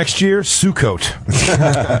 people. Next year, Sukkot.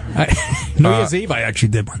 New Year's Eve, I actually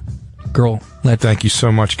did one. Girl, thank you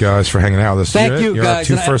so much, guys, for hanging out with us. Thank you, You're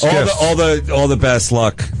guys. our 2 first guests. all the best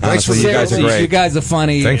luck. Thanks for Honestly, you guys are great. You guys are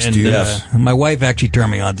funny. Thanks, and, dudes. my wife actually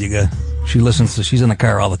turned me on to you guys. She's in the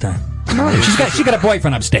car all the time. She got a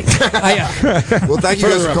boyfriend upstate. Well, thank you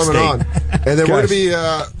guys for coming on. And then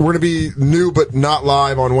we're gonna be new but not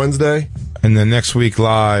live on Wednesday. And then next week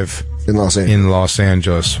live in Los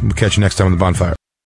Angeles. We'll catch you next time on the Bonfire.